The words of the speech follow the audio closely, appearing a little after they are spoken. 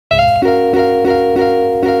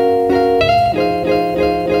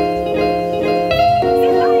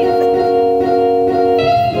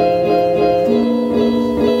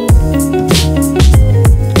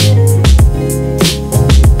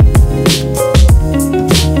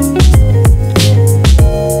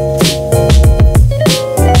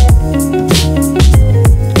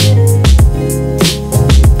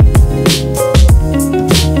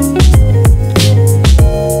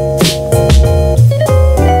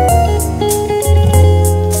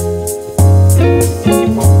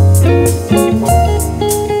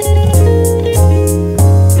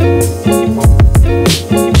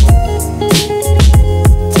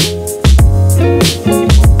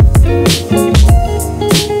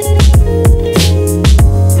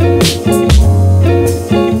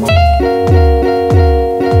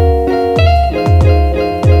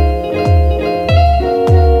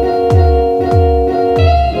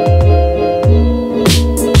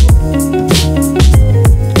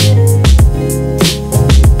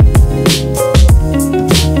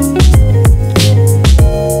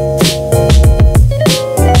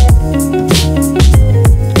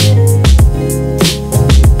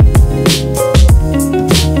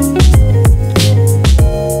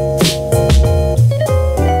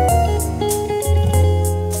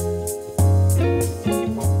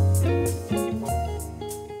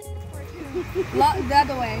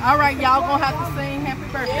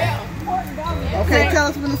birthday. Yeah. Okay, tell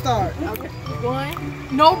us when to start. Okay.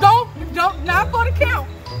 1. No, don't, not for the count.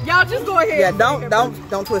 Y'all just go ahead. Yeah,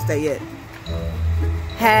 don't twist that yet.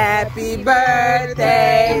 Happy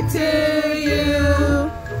birthday to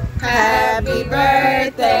you. Happy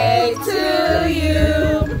birthday to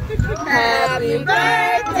you. Happy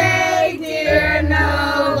birthday, dear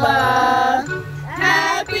Nova.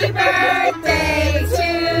 Happy birthday to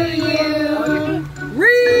you.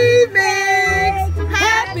 Remix.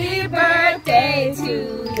 Happy birthday to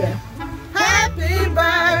you. Happy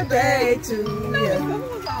birthday to you.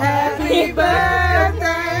 Happy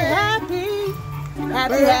birthday.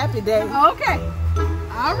 Happy day. Okay.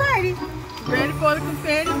 Alrighty. Ready for the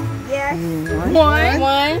confetti? Yes.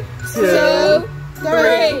 1, 2, 3.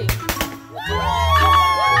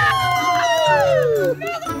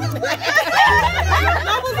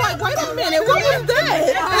 I was like, wait a minute, what was that?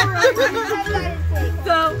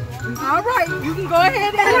 So, alright, you can go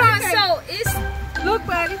ahead and Hold on, so it's... look,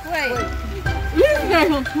 buddy. Wait.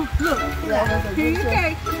 Look. Here you go.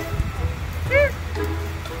 Here.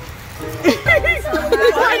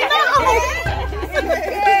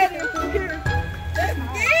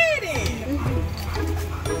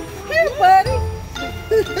 Here, buddy.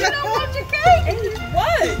 You don't want your cake?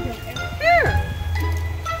 What? Here.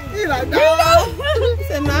 He's like, no. He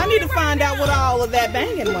said, no, I need to find out what all of that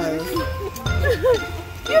banging was.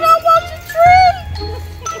 You don't want your treat?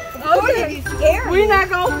 Okay. We're not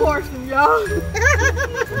going to force him, y'all.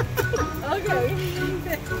 Okay.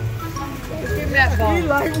 Give him that bone. He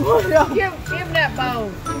like, what y'all? Give him that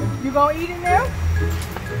bone. You going to eat it now?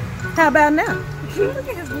 How about now? You going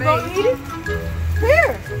to eat it?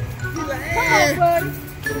 Here. Come on, buddy.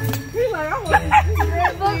 He's like, I want to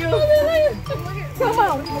Come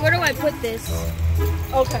on. Where do I put this?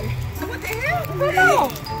 Okay. What the hell? Come on.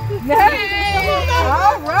 Now,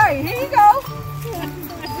 all right, here you go.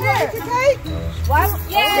 Here. Okay.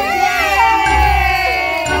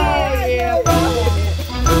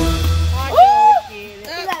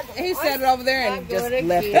 He set it over there and just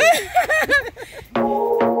left it.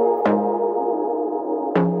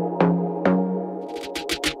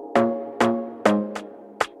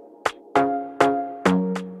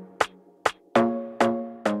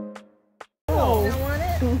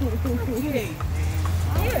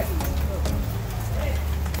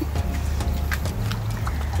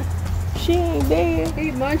 She ain't dead.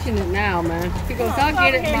 He's munching it now, man. He goes, I'll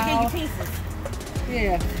get it now. Give you pieces.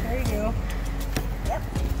 Yeah, there you go. Yep.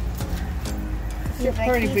 You're a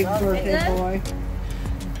pretty big birthday boy.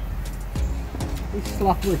 He's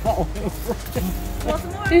sloppy all over. Want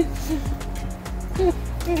some more?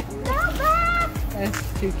 That's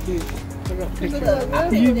too cute. I got pictures.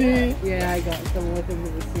 Look, You did? Yeah, I got some with him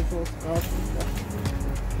with the seasonal stuff and stuff.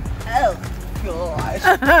 Oh, gosh.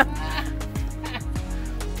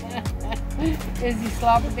 Is he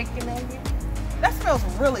sloppy dicking on you? That smells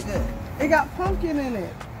really good. It got pumpkin in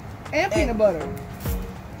it. And peanut butter.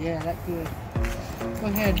 Yeah, that's good. Go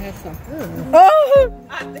ahead, have some. Oh!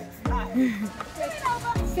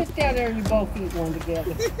 Sit down there and you both eat one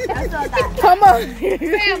together. That's all that. Come on.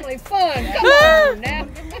 Family fun. Come on now.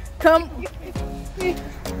 Come.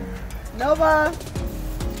 Nova.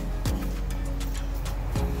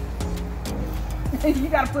 You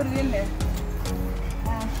gotta put it in there.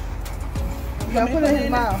 You gotta put it in his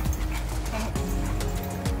mouth.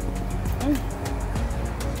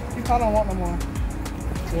 You probably don't want no more.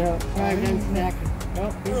 Yeah, right, done snacking.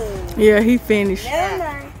 Oh, Yeah, he finished. Never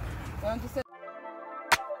mind.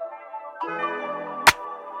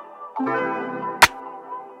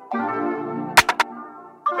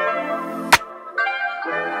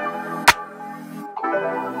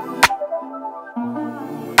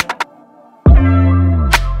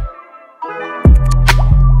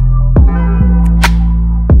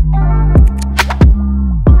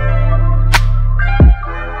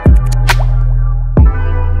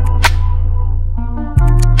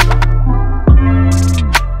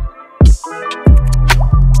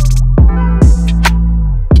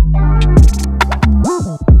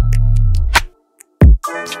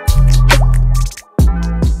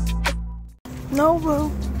 Nova,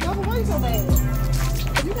 why you so bad?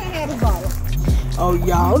 You can't have a bottle. Oh,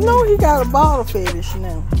 y'all know he got a bottle fetish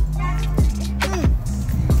now.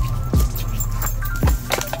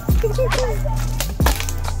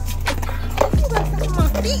 My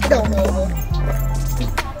feet don't know.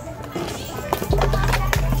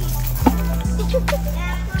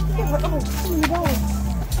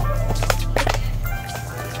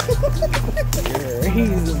 Yeah,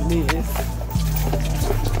 he's a mess.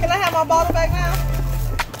 Can I have my bottle back now?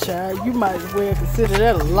 Child, you might as well consider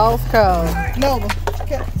that a lost cause. Nova,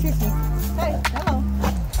 kiss me. Hey, hello.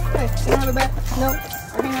 the back? No. I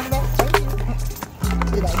can't have the back.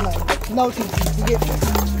 Get out, no, TT. You get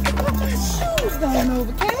put my shoes down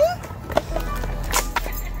over, okay?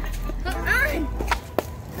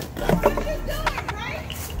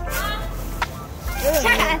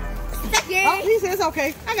 Oh, he says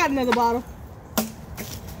okay. I got another bottle.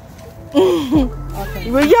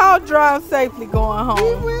 Okay. Well, y'all drive safely going home.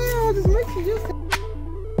 We will. Just make sure you.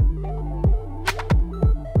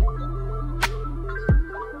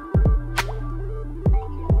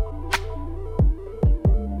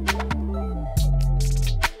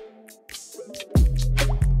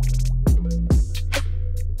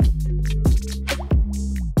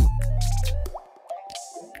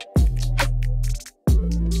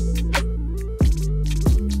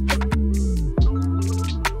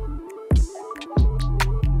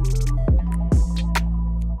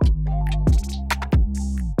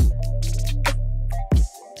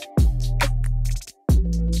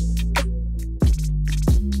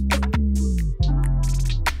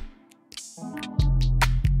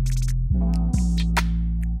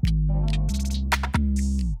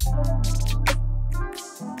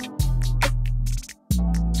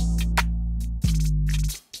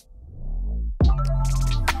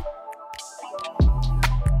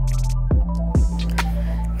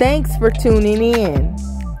 Thanks for tuning in.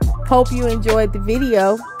 Hope you enjoyed the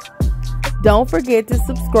video. Don't forget to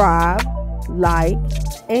subscribe, like,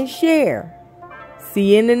 and share.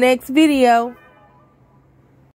 See you in the next video.